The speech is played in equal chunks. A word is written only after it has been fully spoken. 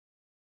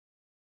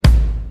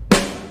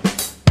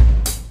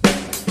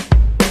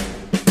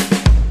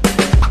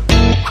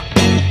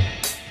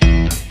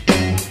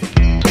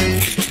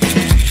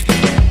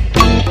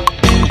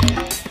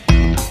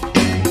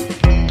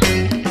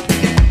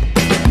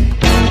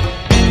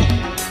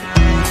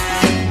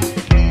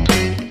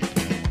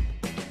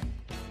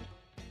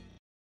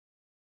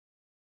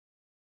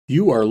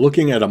You are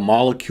looking at a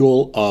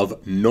molecule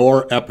of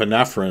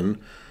norepinephrine,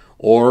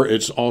 or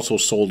it's also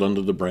sold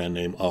under the brand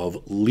name of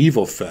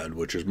Levophed,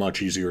 which is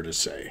much easier to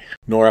say.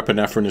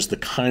 Norepinephrine is the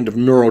kind of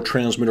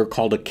neurotransmitter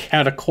called a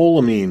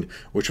catecholamine,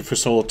 which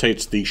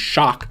facilitates the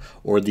shock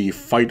or the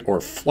fight or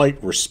flight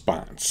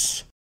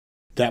response.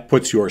 That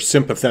puts your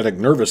sympathetic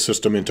nervous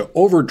system into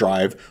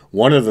overdrive.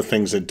 One of the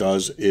things it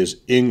does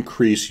is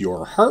increase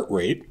your heart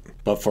rate.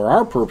 But for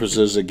our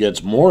purposes, it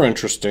gets more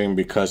interesting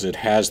because it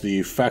has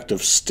the effect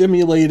of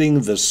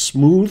stimulating the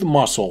smooth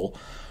muscle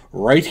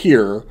right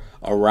here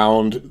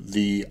around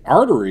the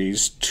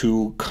arteries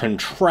to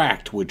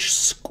contract, which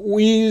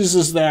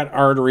squeezes that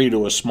artery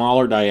to a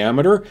smaller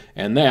diameter,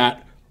 and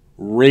that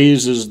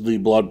raises the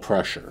blood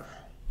pressure.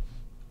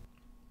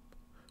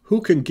 Who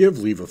can give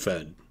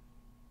Levophed?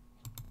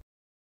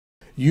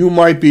 You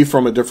might be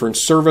from a different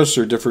service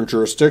or different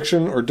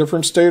jurisdiction or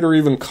different state or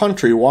even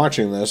country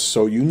watching this,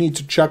 so you need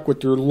to check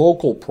with your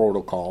local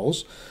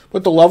protocols.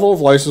 But the level of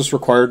license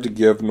required to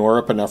give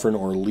norepinephrine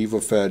or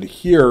Levophed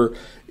here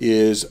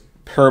is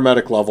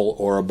paramedic level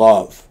or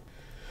above.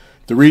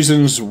 The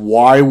reasons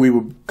why we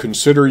would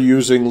consider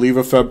using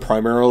Levophed,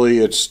 primarily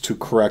it's to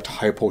correct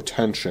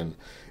hypotension.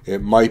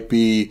 It might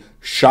be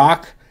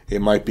shock,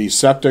 it might be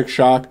septic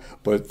shock,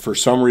 but for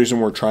some reason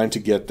we're trying to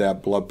get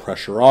that blood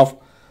pressure off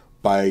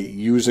by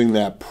using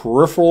that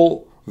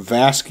peripheral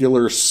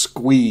vascular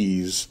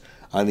squeeze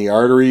on the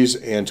arteries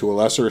and to a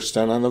lesser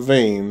extent on the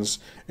veins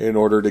in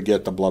order to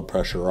get the blood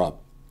pressure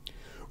up.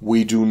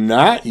 We do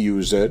not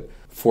use it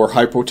for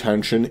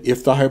hypotension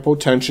if the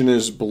hypotension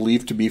is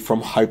believed to be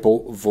from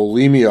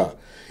hypovolemia.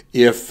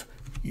 If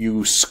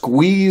you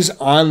squeeze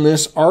on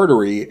this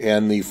artery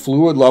and the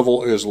fluid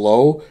level is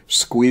low,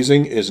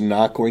 squeezing is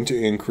not going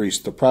to increase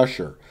the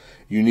pressure.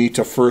 You need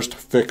to first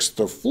fix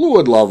the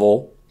fluid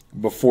level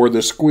before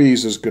the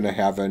squeeze is going to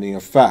have any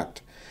effect.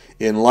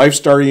 In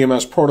LifeStar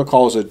EMS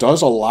protocols, it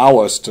does allow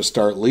us to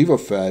start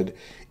Levophed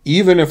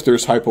even if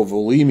there's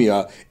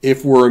hypovolemia,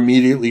 if we're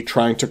immediately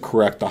trying to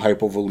correct the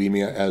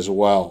hypovolemia as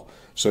well.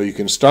 So you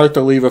can start the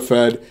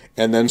Levophed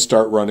and then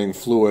start running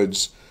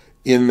fluids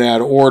in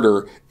that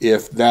order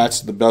if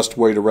that's the best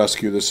way to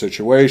rescue the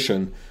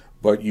situation,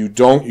 but you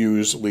don't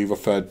use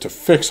Levophed to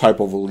fix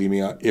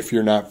hypovolemia if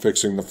you're not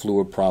fixing the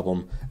fluid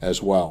problem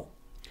as well.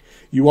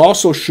 You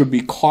also should be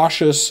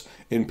cautious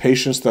in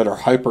patients that are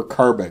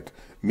hypercarbic,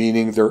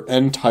 meaning their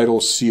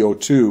end-tidal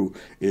CO2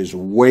 is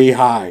way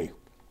high.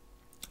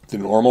 The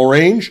normal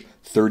range,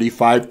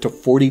 35 to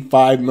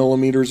 45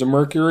 millimeters of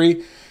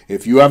mercury.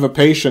 If you have a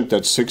patient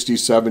that's 60,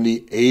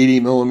 70,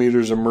 80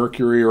 millimeters of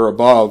mercury or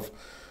above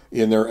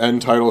in their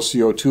end-tidal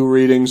CO2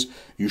 readings,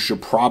 you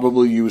should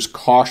probably use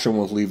caution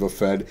with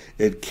Levophed.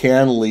 It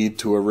can lead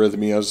to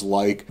arrhythmias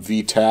like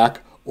VTAC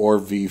or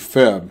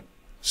VFib.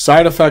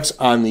 Side effects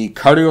on the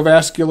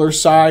cardiovascular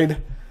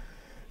side,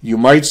 you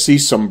might see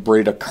some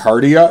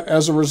bradycardia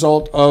as a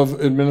result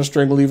of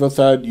administering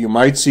Levophed. You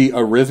might see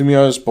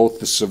arrhythmias, both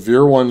the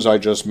severe ones I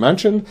just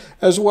mentioned,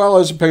 as well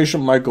as a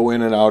patient might go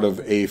in and out of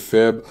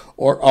AFib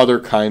or other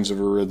kinds of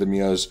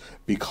arrhythmias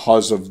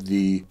because of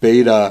the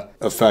beta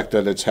effect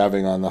that it's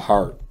having on the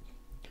heart.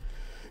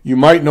 You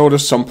might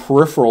notice some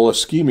peripheral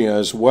ischemia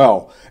as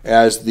well.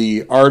 As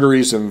the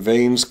arteries and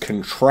veins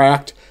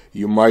contract,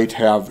 you might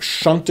have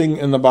shunting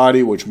in the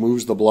body, which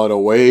moves the blood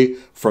away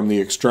from the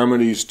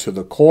extremities to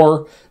the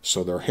core,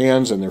 so their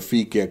hands and their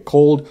feet get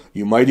cold.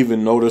 You might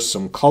even notice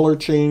some color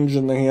change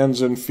in the hands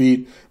and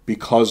feet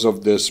because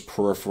of this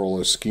peripheral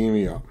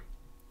ischemia.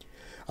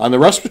 On the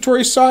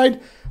respiratory side,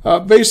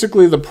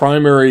 basically the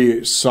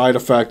primary side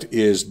effect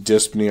is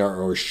dyspnea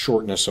or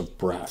shortness of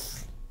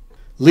breath.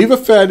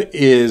 Levophed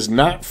is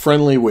not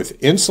friendly with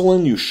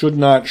insulin. You should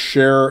not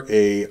share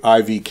a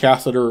IV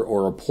catheter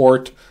or a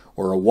port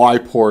or a Y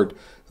port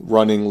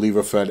running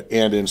Levophed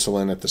and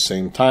insulin at the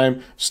same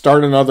time.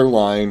 Start another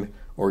line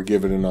or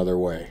give it another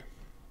way.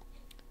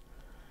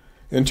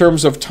 In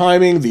terms of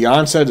timing, the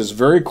onset is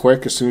very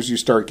quick. As soon as you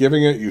start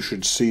giving it, you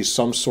should see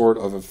some sort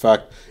of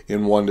effect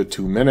in 1 to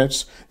 2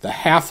 minutes. The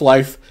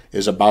half-life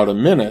is about a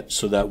minute,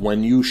 so that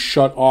when you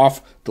shut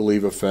off the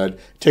Levophed,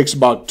 it takes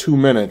about 2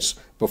 minutes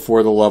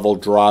before the level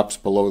drops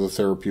below the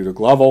therapeutic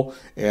level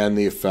and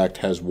the effect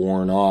has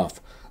worn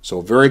off. So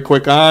very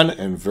quick on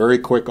and very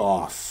quick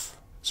off.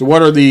 So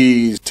what are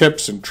the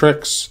tips and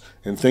tricks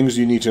and things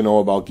you need to know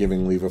about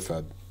giving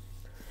Levophed?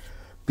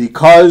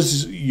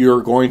 Because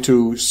you're going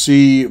to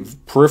see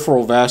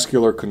peripheral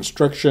vascular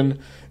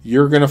constriction,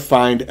 you're going to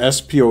find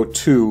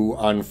SpO2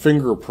 on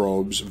finger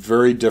probes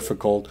very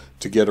difficult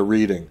to get a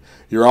reading.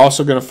 You're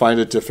also going to find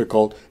it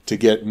difficult to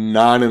get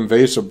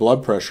non-invasive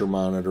blood pressure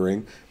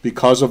monitoring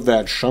because of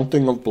that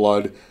shunting of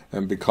blood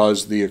and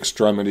because the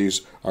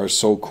extremities are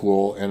so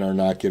cool and are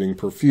not getting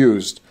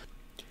perfused.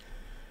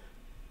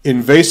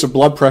 Invasive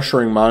blood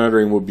pressuring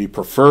monitoring would be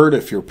preferred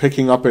if you're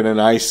picking up in an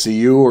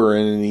ICU or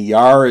in an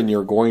ER and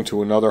you're going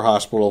to another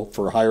hospital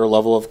for a higher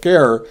level of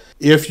care.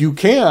 If you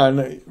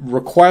can,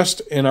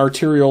 request an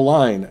arterial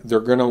line. They're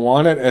going to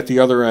want it at the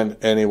other end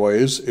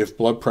anyways. If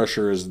blood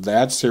pressure is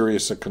that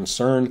serious a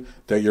concern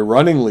that you're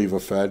running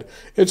Levophed,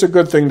 it's a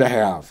good thing to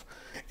have.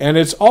 And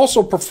it's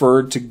also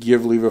preferred to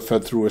give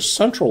Levophed through a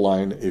central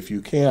line if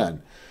you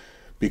can.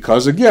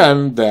 Because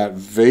again, that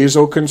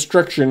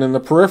vasoconstriction in the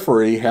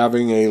periphery,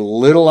 having a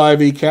little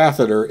IV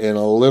catheter in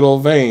a little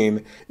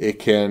vein, it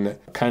can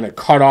kind of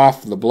cut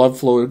off the blood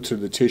flow to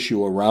the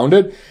tissue around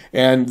it,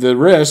 and the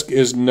risk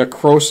is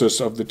necrosis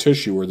of the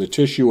tissue, or the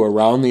tissue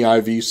around the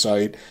IV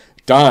site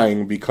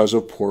dying because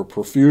of poor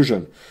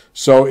perfusion.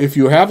 So if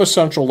you have a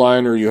central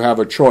line or you have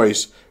a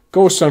choice,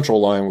 go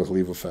central line with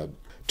Levophed.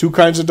 Two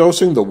kinds of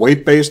dosing, the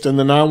weight-based and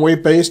the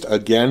non-weight-based.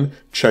 Again,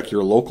 check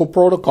your local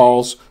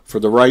protocols for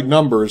the right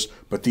numbers,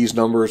 but these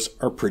numbers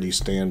are pretty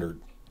standard.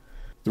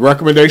 The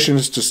recommendation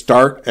is to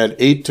start at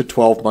 8 to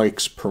 12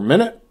 mics per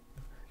minute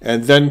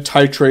and then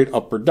titrate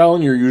up or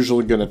down. You're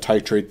usually going to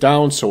titrate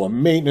down, so a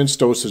maintenance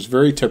dose is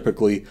very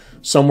typically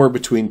somewhere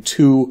between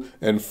 2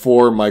 and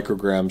 4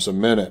 micrograms a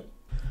minute.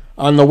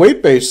 On the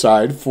weight-based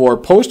side, for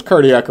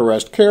post-cardiac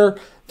arrest care,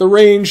 the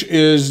range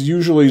is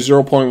usually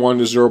 0.1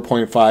 to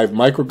 0.5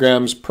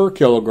 micrograms per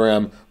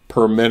kilogram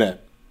per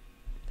minute.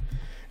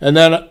 And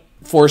then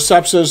for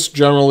sepsis,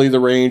 generally the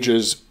range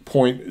is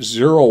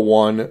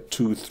 0.01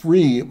 to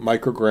 3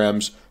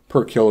 micrograms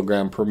per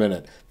kilogram per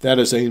minute. That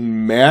is a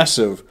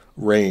massive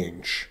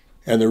range.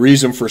 And the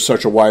reason for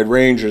such a wide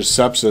range is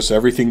sepsis.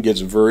 Everything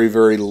gets very,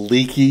 very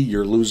leaky.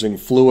 You're losing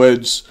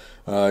fluids.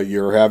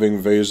 You're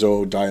having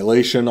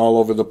vasodilation all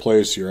over the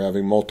place. You're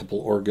having multiple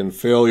organ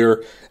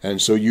failure. And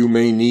so you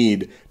may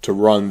need to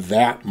run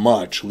that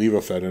much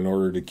Levophed in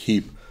order to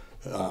keep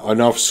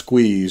enough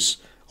squeeze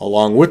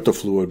along with the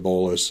fluid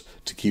bolus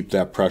to keep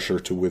that pressure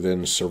to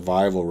within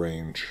survival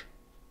range.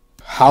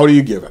 How do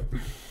you give it?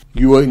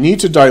 You will need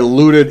to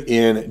dilute it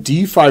in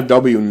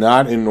D5W,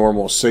 not in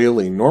normal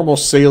saline. Normal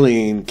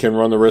saline can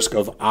run the risk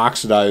of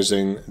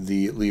oxidizing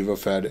the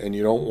Levophed, and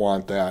you don't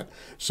want that.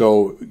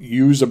 So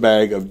use a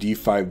bag of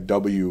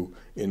D5W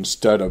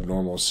instead of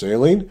normal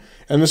saline.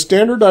 And the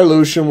standard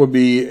dilution would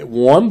be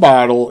 1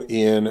 bottle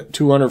in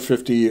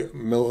 250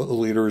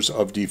 milliliters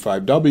of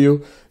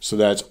D5W. So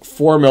that's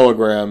 4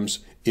 milligrams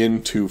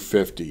in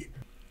 250.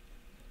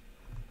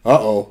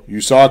 Uh-oh, you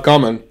saw it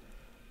coming.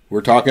 We're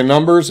talking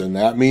numbers, and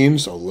that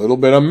means a little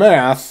bit of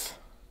math.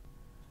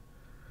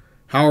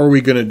 How are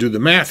we going to do the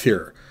math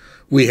here?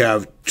 We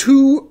have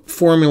two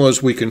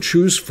formulas we can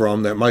choose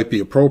from that might be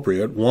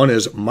appropriate. One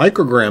is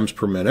micrograms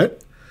per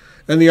minute,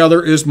 and the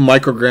other is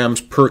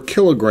micrograms per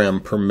kilogram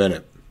per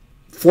minute.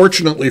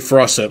 Fortunately for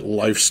us at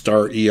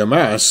LifeStar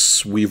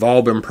EMS, we've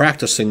all been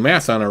practicing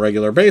math on a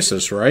regular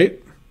basis, right?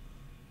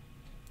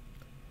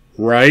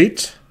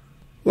 Right?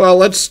 Well,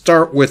 let's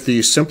start with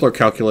the simpler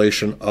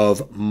calculation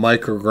of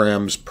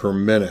micrograms per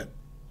minute.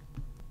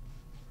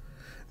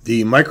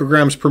 The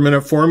micrograms per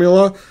minute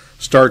formula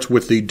starts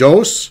with the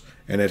dose,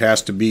 and it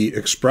has to be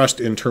expressed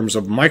in terms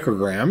of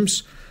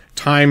micrograms,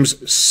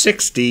 times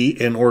 60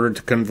 in order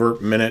to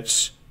convert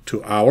minutes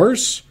to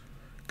hours,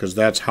 because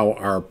that's how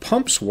our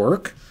pumps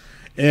work,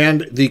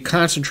 and the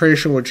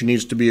concentration, which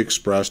needs to be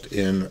expressed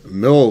in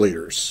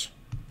milliliters.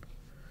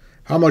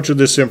 How much of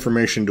this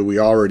information do we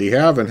already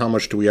have, and how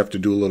much do we have to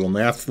do a little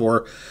math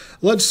for?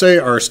 Let's say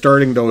our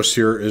starting dose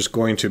here is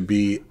going to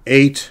be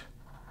 8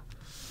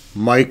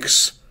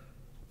 mics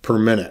per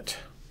minute.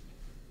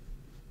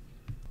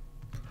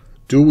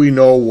 Do we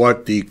know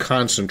what the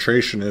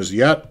concentration is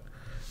yet?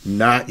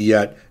 Not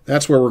yet.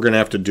 That's where we're going to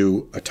have to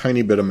do a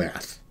tiny bit of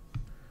math.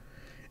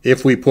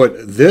 If we put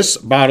this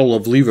bottle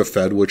of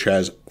Levophed, which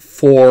has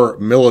 4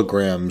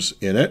 milligrams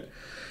in it,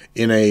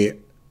 in a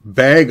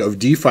bag of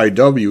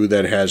D5W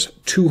that has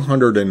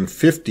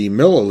 250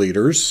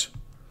 milliliters,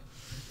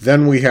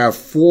 then we have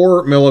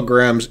 4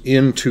 milligrams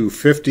in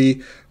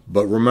 250,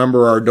 but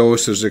remember our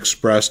dose is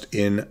expressed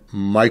in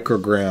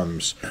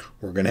micrograms.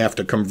 We're going to have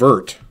to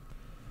convert.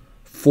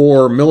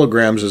 4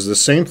 milligrams is the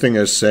same thing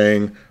as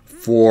saying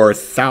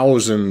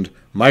 4,000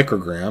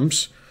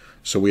 micrograms.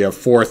 So we have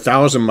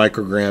 4,000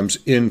 micrograms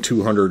in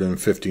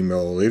 250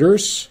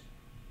 milliliters.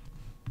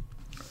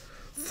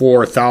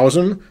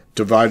 4,000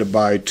 divided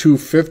by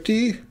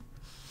 250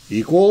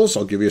 equals,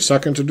 I'll give you a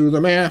second to do the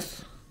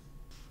math,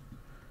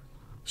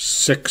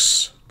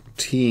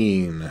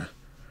 16.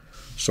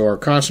 So our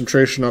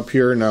concentration up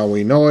here, now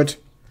we know it,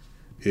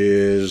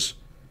 is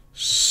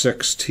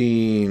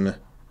 16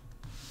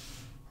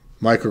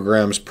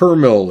 micrograms per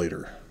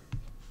milliliter.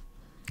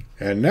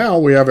 And now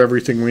we have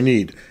everything we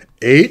need.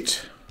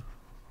 8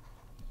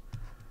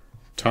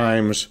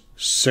 times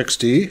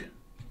 60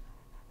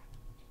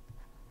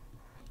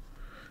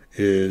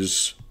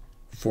 is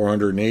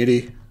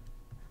 480.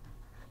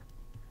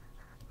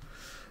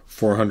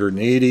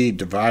 480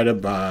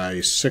 divided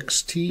by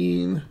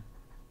 16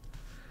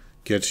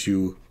 gets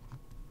you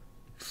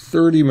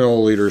 30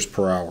 milliliters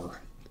per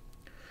hour.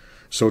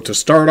 So to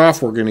start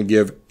off, we're going to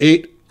give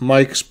 8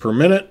 mics per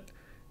minute,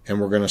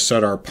 and we're going to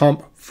set our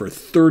pump for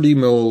 30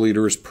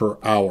 milliliters per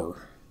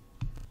hour.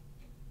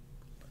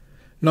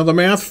 Now the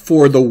math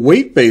for the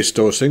weight-based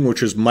dosing,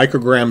 which is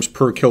micrograms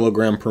per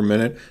kilogram per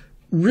minute,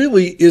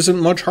 really isn't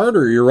much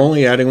harder. You're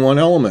only adding one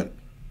element.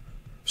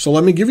 So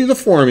let me give you the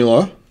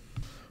formula.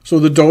 So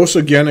the dose,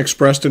 again,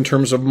 expressed in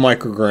terms of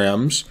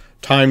micrograms,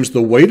 times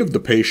the weight of the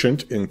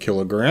patient in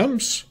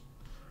kilograms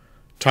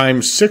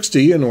times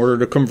 60 in order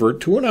to convert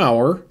to an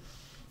hour,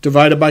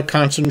 divided by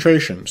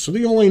concentration. So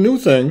the only new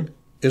thing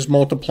is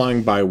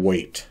multiplying by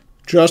weight.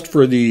 Just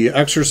for the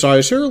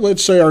exercise here,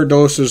 let's say our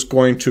dose is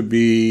going to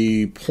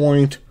be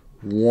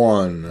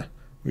 0.1.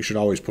 We should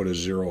always put a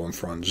 0 in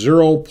front.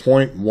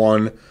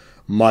 0.1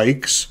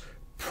 mics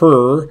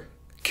per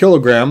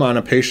kilogram on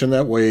a patient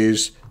that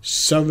weighs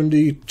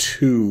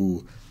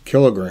 72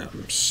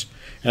 kilograms.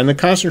 And the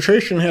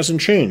concentration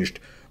hasn't changed.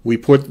 We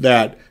put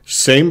that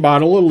same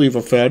bottle of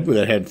Levophed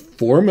that had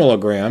 4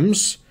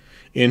 milligrams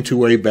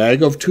into a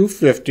bag of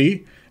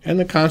 250, and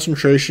the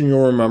concentration,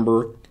 you'll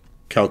remember,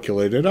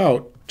 calculated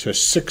out to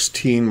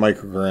 16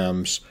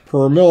 micrograms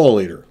per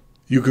milliliter.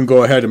 You can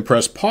go ahead and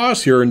press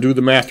pause here and do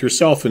the math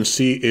yourself and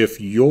see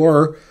if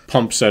your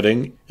pump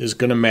setting is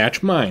going to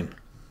match mine.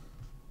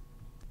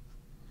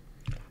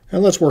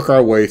 And let's work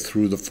our way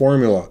through the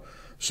formula.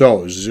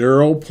 So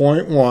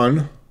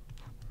 0.1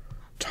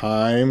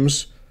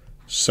 times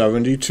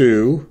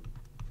 72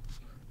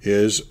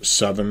 is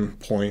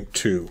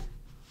 7.2.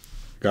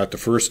 Got the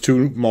first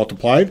two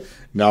multiplied.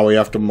 Now we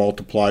have to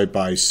multiply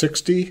by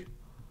 60.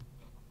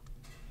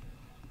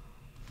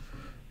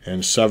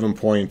 And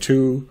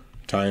 7.2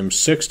 times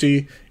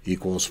 60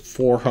 equals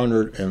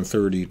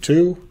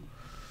 432.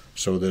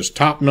 So this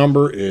top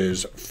number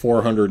is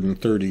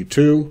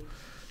 432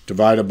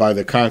 divided by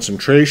the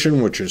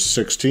concentration, which is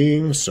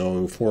 16.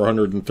 So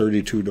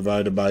 432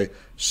 divided by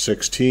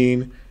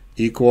 16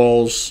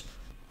 equals,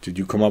 did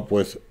you come up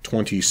with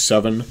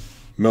 27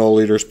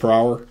 milliliters per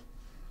hour?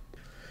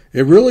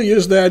 It really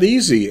is that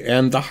easy,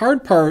 and the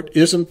hard part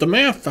isn't the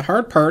math. The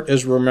hard part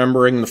is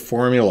remembering the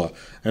formula.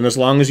 And as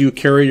long as you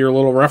carry your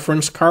little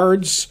reference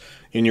cards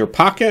in your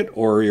pocket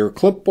or your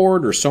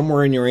clipboard or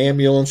somewhere in your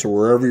ambulance or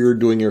wherever you're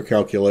doing your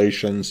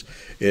calculations,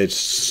 it's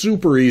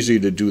super easy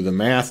to do the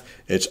math.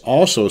 It's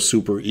also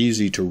super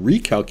easy to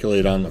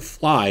recalculate on the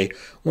fly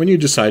when you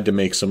decide to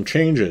make some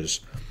changes.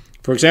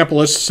 For example,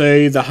 let's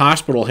say the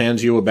hospital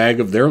hands you a bag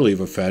of their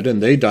Levophed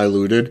and they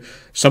diluted.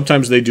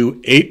 Sometimes they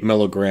do 8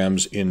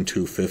 milligrams in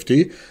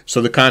 250.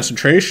 So the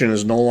concentration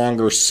is no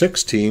longer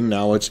 16,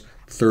 now it's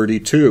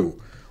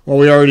 32. Well,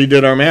 we already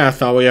did our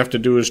math. All we have to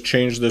do is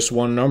change this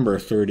one number,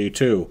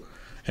 32,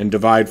 and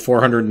divide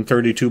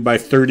 432 by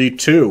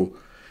 32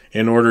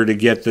 in order to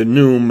get the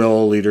new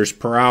milliliters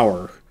per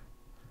hour.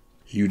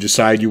 You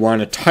decide you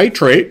want to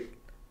titrate.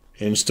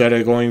 Instead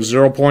of going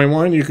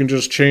 0.1, you can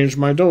just change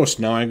my dose.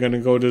 Now I'm going to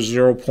go to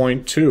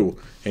 0.2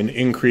 and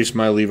increase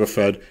my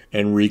Levophed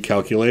and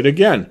recalculate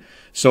again.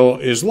 So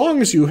as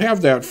long as you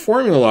have that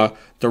formula,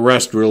 the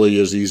rest really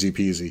is easy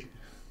peasy.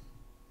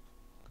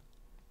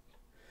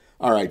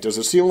 All right, does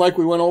it seem like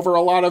we went over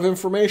a lot of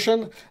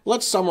information?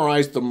 Let's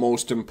summarize the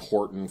most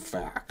important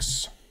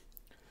facts.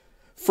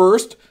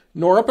 First,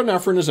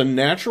 norepinephrine is a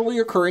naturally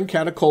occurring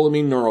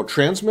catecholamine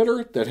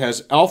neurotransmitter that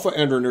has alpha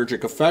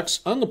adrenergic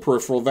effects on the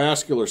peripheral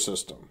vascular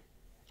system.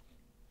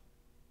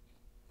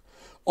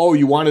 Oh,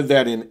 you wanted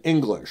that in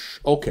English.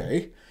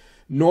 Okay.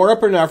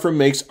 Norepinephrine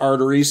makes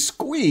arteries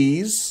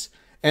squeeze,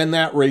 and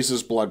that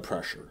raises blood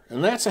pressure.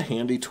 And that's a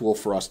handy tool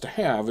for us to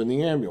have in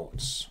the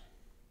ambulance.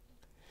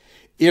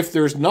 If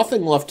there's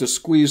nothing left to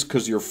squeeze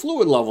because your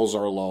fluid levels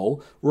are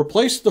low,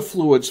 replace the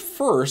fluids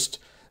first.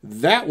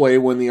 That way,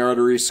 when the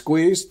arteries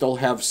squeeze, they'll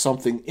have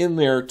something in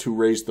there to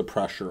raise the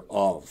pressure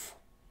of.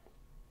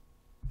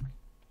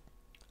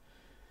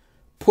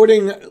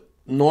 Putting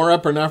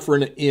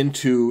norepinephrine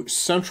into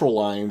central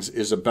lines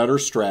is a better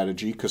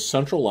strategy because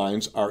central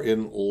lines are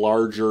in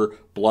larger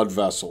blood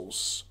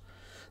vessels.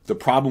 The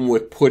problem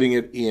with putting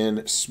it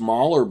in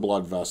smaller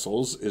blood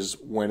vessels is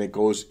when it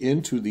goes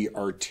into the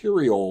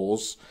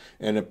arterioles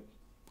and it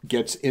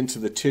gets into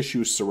the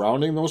tissue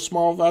surrounding those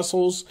small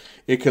vessels,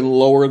 it can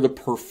lower the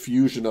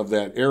perfusion of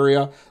that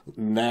area,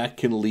 and that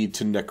can lead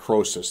to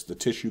necrosis. The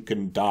tissue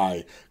can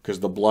die because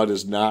the blood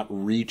is not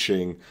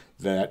reaching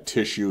that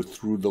tissue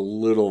through the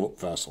little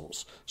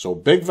vessels. So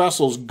big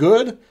vessels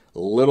good,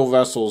 little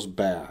vessels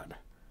bad.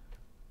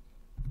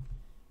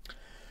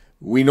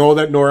 We know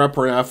that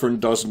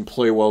norepinephrine doesn't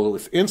play well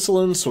with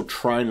insulin, so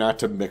try not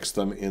to mix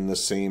them in the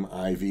same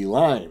IV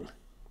line.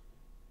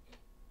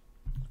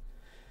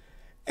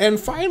 And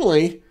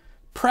finally,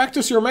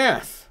 practice your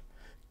math.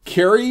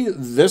 Carry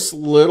this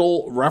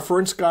little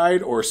reference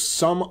guide or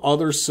some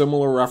other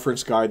similar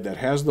reference guide that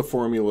has the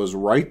formulas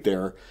right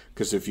there,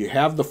 because if you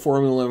have the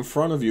formula in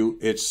front of you,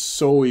 it's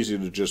so easy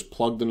to just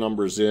plug the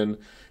numbers in.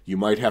 You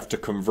might have to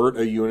convert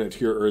a unit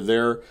here or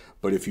there,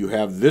 but if you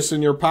have this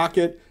in your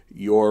pocket,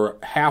 you're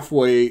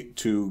halfway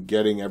to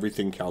getting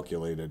everything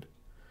calculated.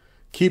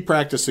 Keep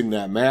practicing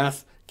that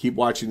math. Keep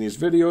watching these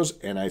videos,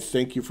 and I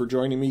thank you for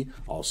joining me.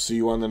 I'll see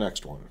you on the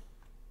next one.